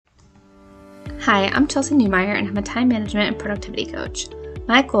Hi, I'm Chelsea Newmeyer and I'm a time management and productivity coach.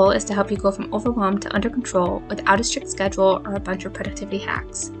 My goal is to help you go from overwhelmed to under control without a strict schedule or a bunch of productivity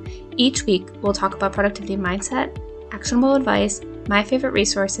hacks. Each week, we'll talk about productivity mindset, actionable advice, my favorite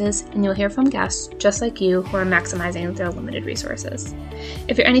resources, and you'll hear from guests just like you who are maximizing their limited resources.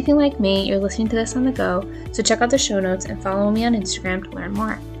 If you're anything like me, you're listening to this on the go, so check out the show notes and follow me on Instagram to learn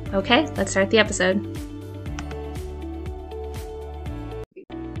more. Okay, let's start the episode.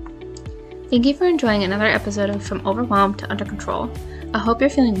 Thank you for enjoying another episode of From Overwhelmed to Under Control. I hope you're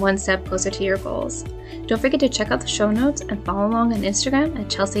feeling one step closer to your goals. Don't forget to check out the show notes and follow along on Instagram at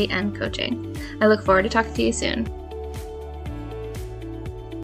Chelsea N Coaching. I look forward to talking to you soon.